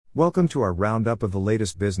Welcome to our roundup of the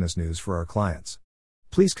latest business news for our clients.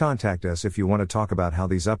 Please contact us if you want to talk about how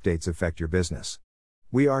these updates affect your business.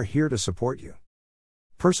 We are here to support you.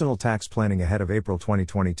 Personal tax planning ahead of April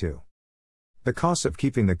 2022. The costs of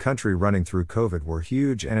keeping the country running through COVID were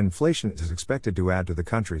huge, and inflation is expected to add to the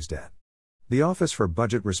country's debt. The Office for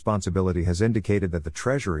Budget Responsibility has indicated that the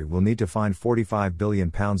Treasury will need to find £45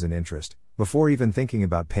 billion in interest before even thinking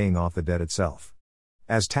about paying off the debt itself.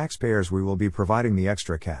 As taxpayers, we will be providing the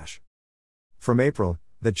extra cash. From April,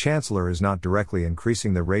 the Chancellor is not directly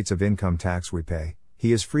increasing the rates of income tax we pay,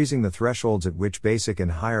 he is freezing the thresholds at which basic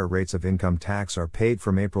and higher rates of income tax are paid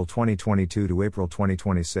from April 2022 to April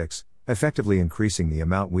 2026, effectively increasing the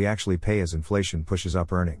amount we actually pay as inflation pushes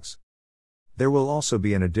up earnings. There will also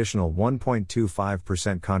be an additional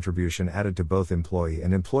 1.25% contribution added to both employee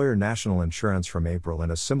and employer national insurance from April,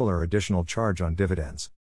 and a similar additional charge on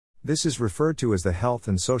dividends. This is referred to as the Health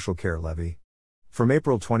and Social Care Levy. From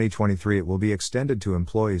April 2023 it will be extended to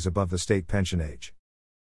employees above the state pension age.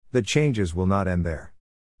 The changes will not end there.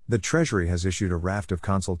 The Treasury has issued a raft of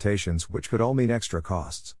consultations which could all mean extra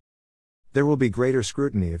costs. There will be greater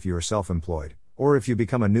scrutiny if you are self-employed, or if you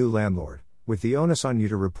become a new landlord, with the onus on you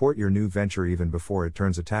to report your new venture even before it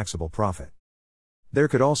turns a taxable profit. There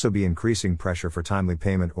could also be increasing pressure for timely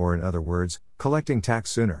payment, or in other words, collecting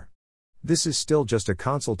tax sooner. This is still just a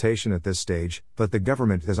consultation at this stage, but the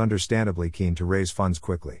government is understandably keen to raise funds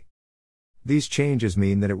quickly. These changes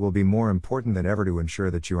mean that it will be more important than ever to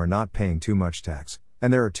ensure that you are not paying too much tax,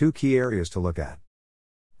 and there are two key areas to look at.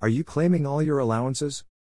 Are you claiming all your allowances?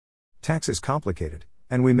 Tax is complicated,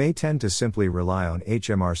 and we may tend to simply rely on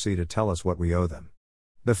HMRC to tell us what we owe them.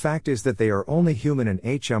 The fact is that they are only human, and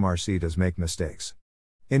HMRC does make mistakes.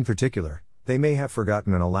 In particular, they may have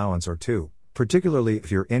forgotten an allowance or two, particularly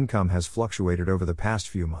if your income has fluctuated over the past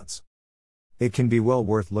few months. It can be well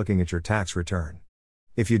worth looking at your tax return.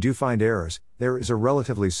 If you do find errors, there is a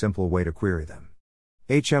relatively simple way to query them.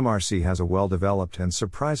 HMRC has a well-developed and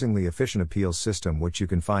surprisingly efficient appeals system which you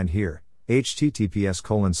can find here,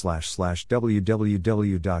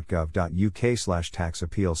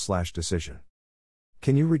 https://www.gov.uk/tax-appeals/decision.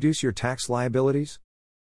 Can you reduce your tax liabilities?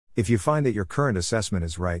 If you find that your current assessment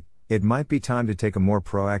is right, it might be time to take a more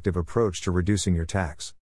proactive approach to reducing your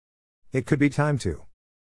tax. It could be time to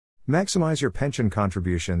maximize your pension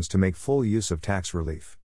contributions to make full use of tax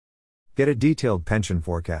relief. Get a detailed pension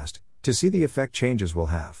forecast to see the effect changes will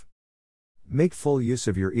have. Make full use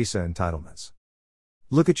of your ISA entitlements.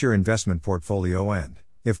 Look at your investment portfolio and,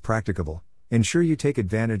 if practicable, ensure you take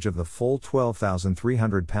advantage of the full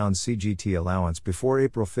 £12,300 CGT allowance before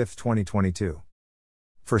April 5, 2022.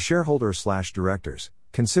 For shareholders/directors,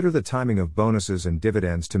 consider the timing of bonuses and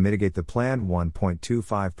dividends to mitigate the planned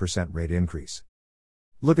 1.25% rate increase.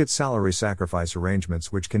 Look at salary sacrifice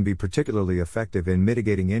arrangements, which can be particularly effective in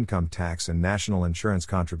mitigating income tax and national insurance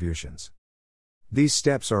contributions. These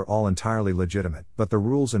steps are all entirely legitimate, but the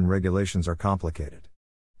rules and regulations are complicated.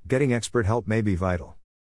 Getting expert help may be vital.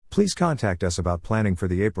 Please contact us about planning for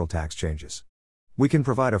the April tax changes. We can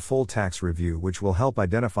provide a full tax review which will help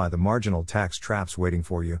identify the marginal tax traps waiting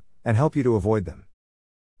for you, and help you to avoid them.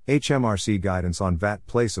 HMRC guidance on VAT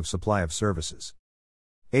place of supply of services.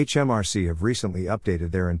 HMRC have recently updated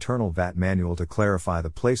their internal VAT manual to clarify the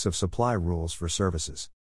place of supply rules for services.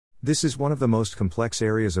 This is one of the most complex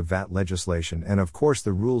areas of VAT legislation, and of course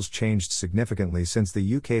the rules changed significantly since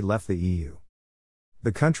the UK left the EU.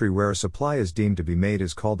 The country where a supply is deemed to be made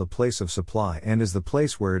is called the place of supply and is the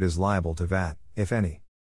place where it is liable to VAT, if any.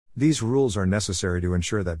 These rules are necessary to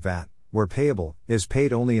ensure that VAT, where payable, is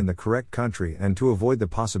paid only in the correct country, and to avoid the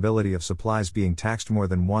possibility of supplies being taxed more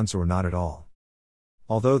than once or not at all.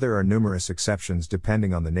 Although there are numerous exceptions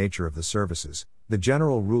depending on the nature of the services, the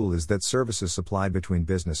general rule is that services supplied between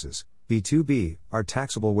businesses, B2B, are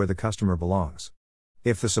taxable where the customer belongs.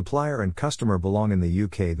 If the supplier and customer belong in the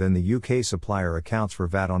UK, then the UK supplier accounts for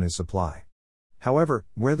VAT on his supply. However,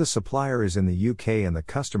 where the supplier is in the UK and the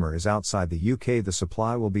customer is outside the UK, the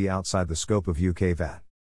supply will be outside the scope of UK VAT.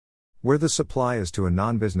 Where the supply is to a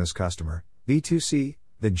non-business customer, B2C,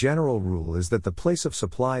 the general rule is that the place of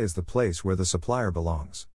supply is the place where the supplier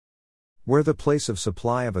belongs. Where the place of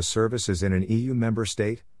supply of a service is in an EU member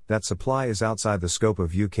state, that supply is outside the scope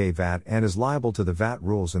of UK VAT and is liable to the VAT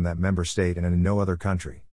rules in that member state and in no other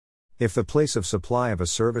country. If the place of supply of a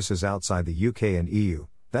service is outside the UK and EU,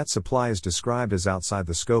 that supply is described as outside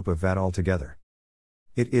the scope of VAT altogether.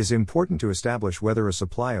 It is important to establish whether a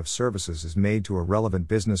supply of services is made to a relevant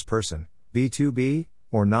business person, B2B,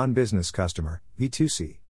 or non-business customer,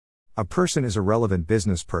 B2C. A person is a relevant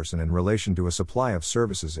business person in relation to a supply of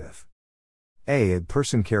services if a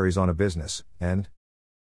person carries on a business, and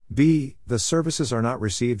B. The services are not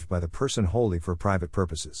received by the person wholly for private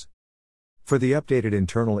purposes. For the updated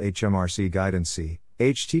internal HMRC guidance, see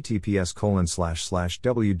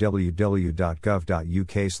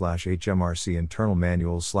https://www.gov.uk/HMRC internal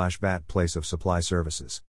manuals/BAT place of supply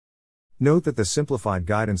services. Note that the simplified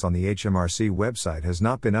guidance on the HMRC website has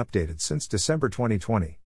not been updated since December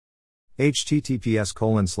 2020.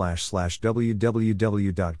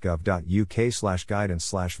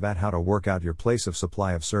 https://www.gov.uk/guidance/VAT how to work out your place of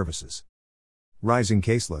supply of services. Rising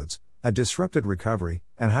caseloads, a disrupted recovery,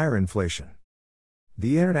 and higher inflation.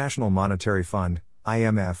 The International Monetary Fund,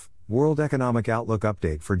 IMF, World Economic Outlook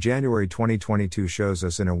update for January 2022 shows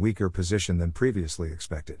us in a weaker position than previously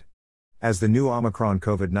expected. As the new Omicron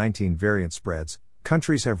COVID-19 variant spreads,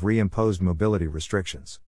 countries have reimposed mobility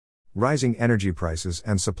restrictions. Rising energy prices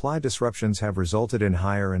and supply disruptions have resulted in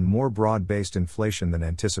higher and more broad-based inflation than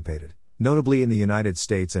anticipated, notably in the United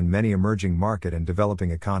States and many emerging market and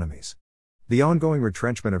developing economies. The ongoing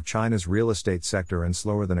retrenchment of China's real estate sector and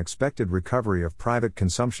slower than expected recovery of private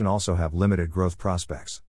consumption also have limited growth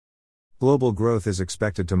prospects. Global growth is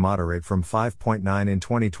expected to moderate from 5.9% in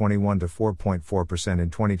 2021 to 4.4% in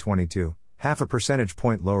 2022, half a percentage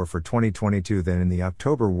point lower for 2022 than in the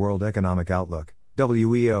October World Economic Outlook,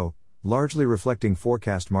 WEO, largely reflecting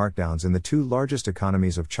forecast markdowns in the two largest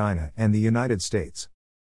economies of China and the United States.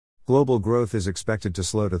 Global growth is expected to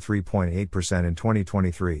slow to 3.8% in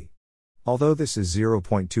 2023. Although this is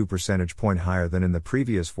 0.2 percentage point higher than in the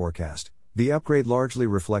previous forecast, the upgrade largely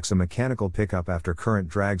reflects a mechanical pickup after current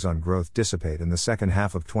drags on growth dissipate in the second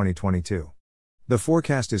half of 2022. The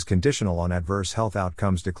forecast is conditional on adverse health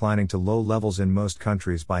outcomes declining to low levels in most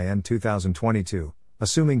countries by end 2022,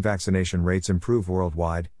 assuming vaccination rates improve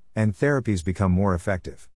worldwide, and therapies become more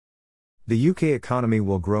effective. The UK economy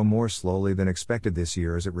will grow more slowly than expected this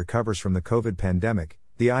year as it recovers from the COVID pandemic,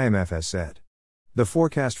 the IMF has said. The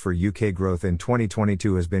forecast for UK growth in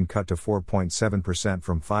 2022 has been cut to 4.7%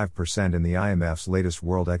 from 5% in the IMF's latest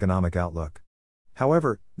World Economic Outlook.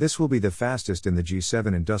 However, this will be the fastest in the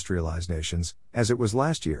G7 industrialized nations, as it was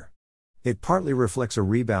last year. It partly reflects a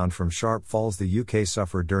rebound from sharp falls the UK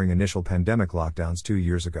suffered during initial pandemic lockdowns 2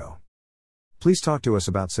 years ago. Please talk to us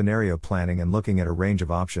about scenario planning and looking at a range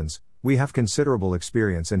of options. We have considerable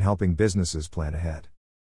experience in helping businesses plan ahead.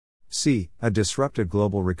 C. A disrupted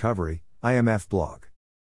global recovery, IMF blog.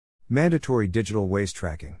 Mandatory digital waste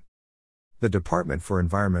tracking. The Department for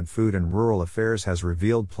Environment, Food and Rural Affairs has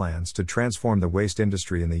revealed plans to transform the waste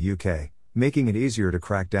industry in the UK, making it easier to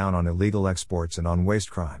crack down on illegal exports and on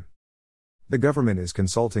waste crime. The government is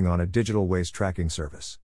consulting on a digital waste tracking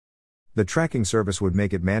service. The tracking service would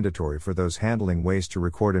make it mandatory for those handling waste to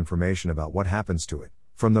record information about what happens to it,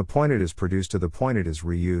 from the point it is produced to the point it is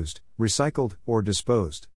reused, recycled, or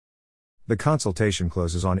disposed. The consultation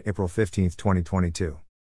closes on April 15, 2022.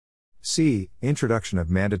 C. Introduction of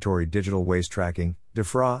mandatory digital waste tracking,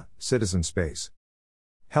 DFRA, Citizen Space.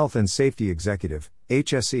 Health and Safety Executive,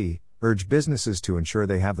 HSE, urge businesses to ensure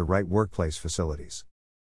they have the right workplace facilities.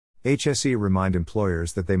 HSE remind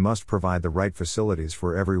employers that they must provide the right facilities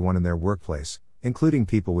for everyone in their workplace, including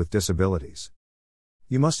people with disabilities.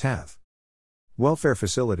 You must have welfare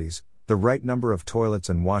facilities, the right number of toilets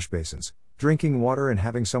and wash basins, drinking water and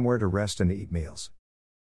having somewhere to rest and eat meals.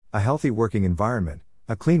 A healthy working environment,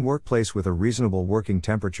 a clean workplace with a reasonable working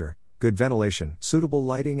temperature, good ventilation, suitable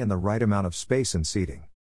lighting and the right amount of space and seating.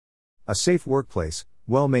 A safe workplace,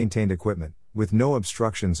 well-maintained equipment, with no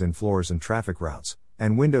obstructions in floors and traffic routes,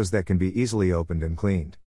 and windows that can be easily opened and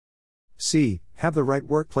cleaned. C. Have the right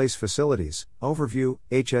workplace facilities, overview,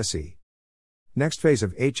 HSE. Next phase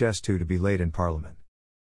of HS2 to be laid in Parliament.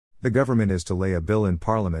 The government is to lay a bill in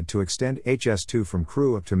Parliament to extend HS2 from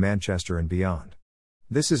Crewe up to Manchester and beyond.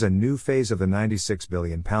 This is a new phase of the £96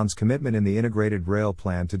 billion commitment in the Integrated Rail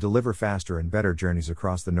Plan to deliver faster and better journeys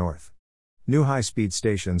across the north. New high-speed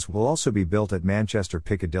stations will also be built at Manchester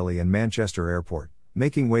Piccadilly and Manchester Airport,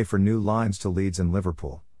 making way for new lines to Leeds and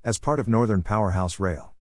Liverpool, as part of Northern Powerhouse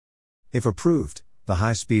Rail. If approved, the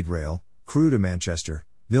high-speed rail, Crewe to Manchester,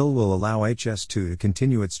 bill will allow HS2 to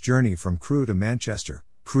continue its journey from Crewe to Manchester,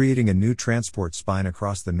 creating a new transport spine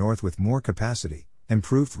across the north with more capacity,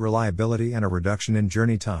 improved reliability and a reduction in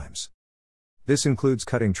journey times. This includes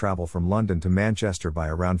cutting travel from London to Manchester by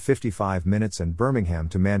around 55 minutes and Birmingham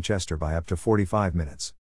to Manchester by up to 45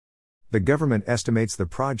 minutes. The government estimates the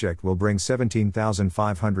project will bring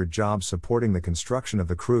 17,500 jobs supporting the construction of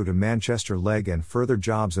the Crewe to Manchester leg and further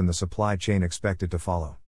jobs in the supply chain expected to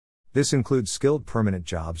follow. This includes skilled permanent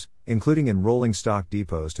jobs, including in rolling stock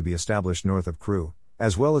depots to be established north of Crewe,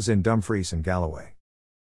 as well as in Dumfries and Galloway.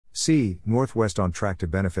 C. Northwest on track to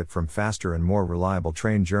benefit from faster and more reliable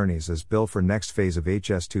train journeys as bill for next phase of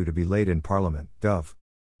HS2 to be laid in Parliament. Gov.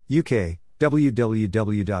 UK.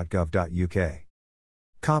 www.gov.uk.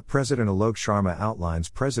 COP President Alok Sharma outlines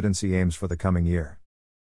presidency aims for the coming year.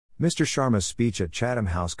 Mr. Sharma's speech at Chatham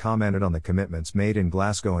House commented on the commitments made in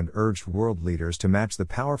Glasgow and urged world leaders to match the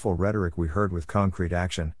powerful rhetoric we heard with concrete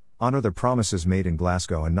action, honor the promises made in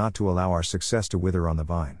Glasgow and not to allow our success to wither on the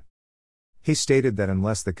vine. He stated that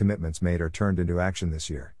unless the commitments made are turned into action this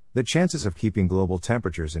year, the chances of keeping global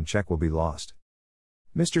temperatures in check will be lost.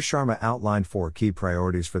 Mr. Sharma outlined 4 key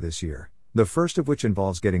priorities for this year, the first of which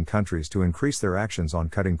involves getting countries to increase their actions on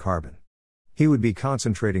cutting carbon. He would be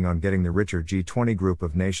concentrating on getting the richer G20 group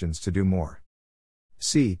of nations to do more.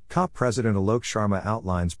 C. COP President Alok Sharma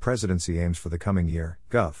outlines presidency aims for the coming year.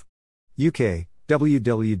 Gov. UK.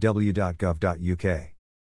 www.gov.uk.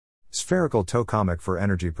 Spherical tokamak for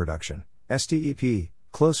energy production. STEP,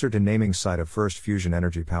 closer to naming site of first fusion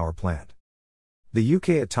energy power plant. The UK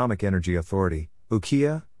Atomic Energy Authority,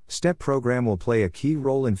 UKEA, STEP program will play a key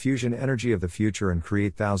role in fusion energy of the future and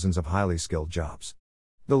create thousands of highly skilled jobs.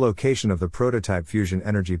 The location of the prototype fusion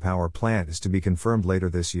energy power plant is to be confirmed later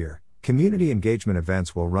this year. Community engagement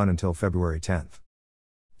events will run until February 10.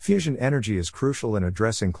 Fusion energy is crucial in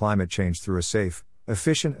addressing climate change through a safe,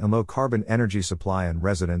 efficient and low-carbon energy supply, and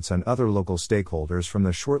residents and other local stakeholders from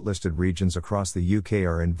the shortlisted regions across the UK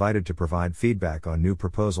are invited to provide feedback on new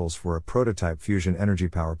proposals for a prototype fusion energy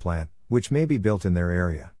power plant, which may be built in their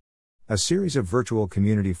area. A series of virtual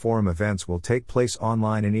community forum events will take place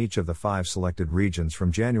online in each of the 5 selected regions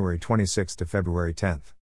from January 26 to February 10.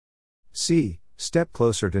 C. Step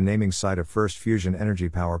closer to naming site of first fusion energy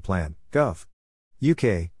power plant. Gov.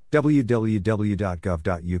 UK. www.gov.uk.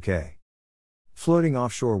 Floating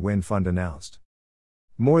Offshore Wind Fund announced.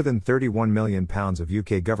 More than £31 million of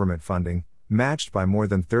UK government funding, matched by more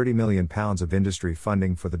than £30 million of industry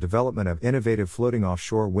funding for the development of innovative floating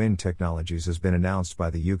offshore wind technologies has been announced by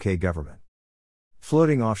the UK government.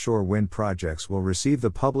 Floating offshore wind projects will receive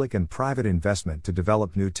the public and private investment to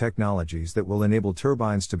develop new technologies that will enable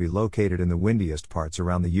turbines to be located in the windiest parts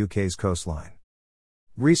around the UK's coastline.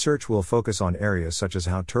 Research will focus on areas such as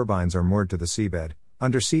how turbines are moored to the seabed,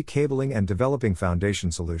 undersea cabling and developing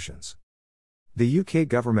foundation solutions. The UK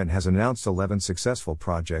government has announced 11 successful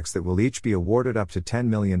projects that will each be awarded up to £10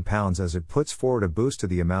 million as it puts forward a boost to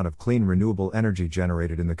the amount of clean renewable energy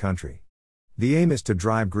generated in the country. The aim is to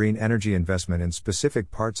drive green energy investment in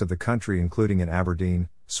specific parts of the country including in Aberdeen,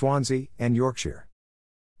 Swansea, and Yorkshire.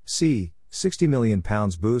 C. £60 million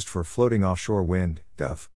boost for floating offshore wind.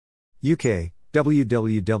 Gov. UK.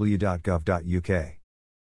 www.gov.uk.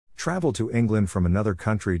 Travel to England from another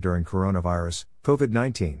country during coronavirus,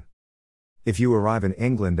 COVID-19. If you arrive in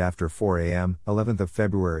England after 4 a.m., 11th of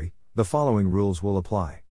February, the following rules will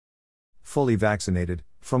apply. Fully vaccinated,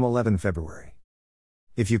 from 11 February.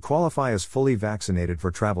 If you qualify as fully vaccinated for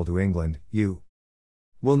travel to England, you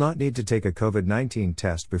will not need to take a COVID-19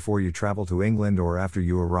 test before you travel to England or after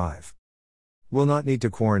you arrive. Will not need to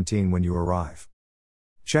quarantine when you arrive.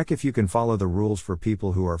 Check if you can follow the rules for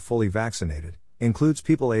people who are fully vaccinated, includes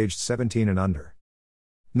people aged 17 and under.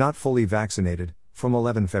 Not fully vaccinated, from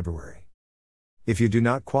 11 February. If you do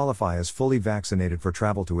not qualify as fully vaccinated for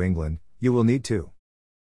travel to England, you will need to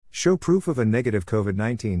show proof of a negative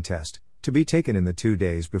COVID-19 test, to be taken in the 2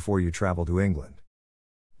 days before you travel to England.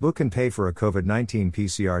 Book and pay for a COVID-19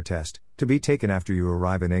 PCR test, to be taken after you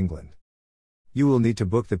arrive in England. You will need to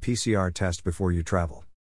book the PCR test before you travel.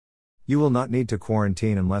 You will not need to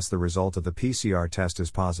quarantine unless the result of the PCR test is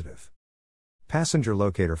positive. Passenger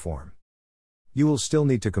locator form. You will still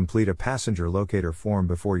need to complete a passenger locator form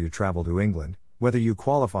before you travel to England, whether you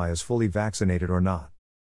qualify as fully vaccinated or not.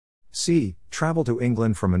 C. Travel to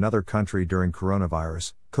England from another country during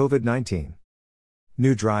coronavirus, COVID-19.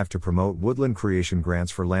 New drive to promote woodland creation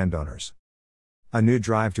grants for landowners. A new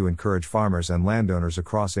drive to encourage farmers and landowners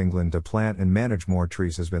across England to plant and manage more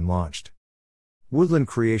trees has been launched. Woodland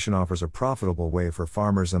creation offers a profitable way for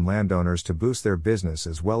farmers and landowners to boost their business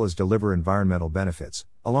as well as deliver environmental benefits,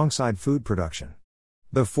 alongside food production.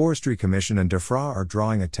 The Forestry Commission and DEFRA are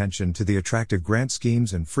drawing attention to the attractive grant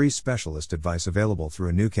schemes and free specialist advice available through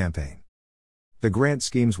a new campaign. The grant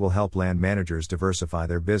schemes will help land managers diversify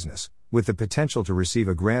their business, with the potential to receive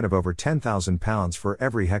a grant of over £10,000 for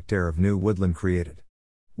every hectare of new woodland created.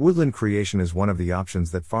 Woodland creation is one of the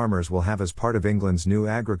options that farmers will have as part of England's new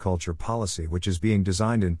agriculture policy, which is being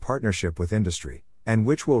designed in partnership with industry, and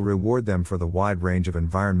which will reward them for the wide range of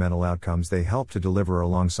environmental outcomes they help to deliver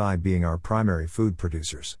alongside being our primary food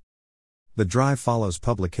producers. The drive follows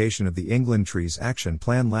publication of the England Trees Action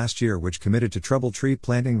Plan last year, which committed to treble tree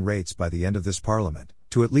planting rates by the end of this Parliament,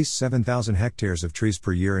 to at least 7,000 hectares of trees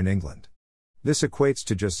per year in England. This equates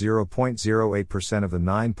to just 0.08% of the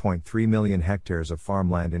 9.3 million hectares of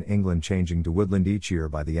farmland in England changing to woodland each year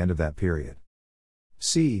by the end of that period.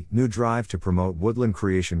 C. New drive to promote woodland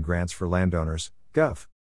creation grants for landowners, Gov.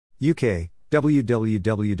 UK, www.gov.uk.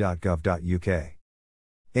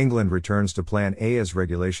 England returns to Plan A as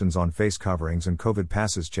regulations on face coverings and COVID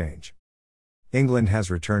passes change. England has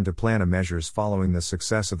returned to Plan A measures following the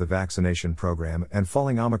success of the vaccination program and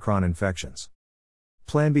falling Omicron infections.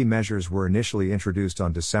 Plan B measures were initially introduced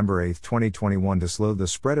on December 8, 2021 to slow the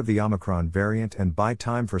spread of the Omicron variant and buy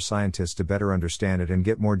time for scientists to better understand it and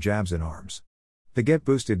get more jabs in arms. The Get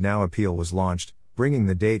Boosted Now appeal was launched, bringing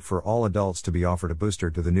the date for all adults to be offered a booster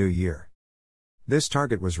to the new year. This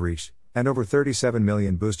target was reached, and over 37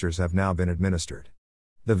 million boosters have now been administered.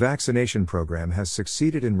 The vaccination program has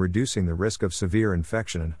succeeded in reducing the risk of severe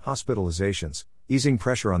infection and hospitalizations, easing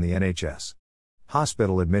pressure on the NHS.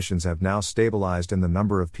 Hospital admissions have now stabilized and the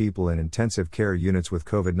number of people in intensive care units with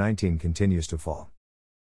COVID-19 continues to fall.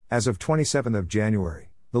 As of 27 January,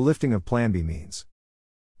 the lifting of Plan B means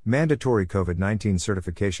mandatory COVID-19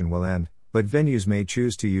 certification will end, but venues may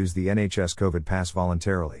choose to use the NHS COVID Pass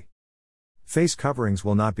voluntarily. Face coverings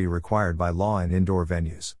will not be required by law in indoor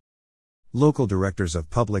venues. Local directors of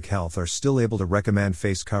public health are still able to recommend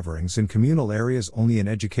face coverings in communal areas only in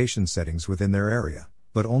education settings within their area,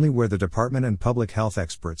 but only where the department and public health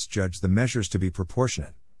experts judge the measures to be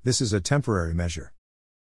proportionate. This is a temporary measure.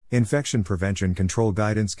 Infection prevention control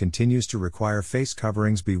guidance continues to require face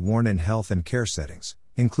coverings be worn in health and care settings,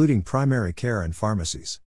 including primary care and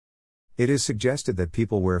pharmacies. It is suggested that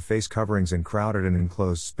people wear face coverings in crowded and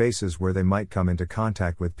enclosed spaces where they might come into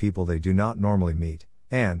contact with people they do not normally meet,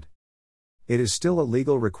 and it is still a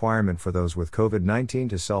legal requirement for those with COVID-19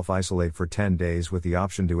 to self-isolate for 10 days with the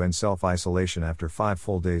option to end self-isolation after 5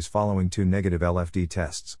 full days following 2 negative LFD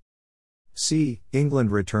tests. C.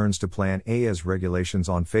 England returns to Plan A as regulations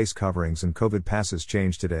on face coverings and COVID passes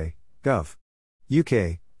change today, Gov.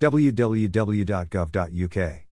 UK, www.gov.uk.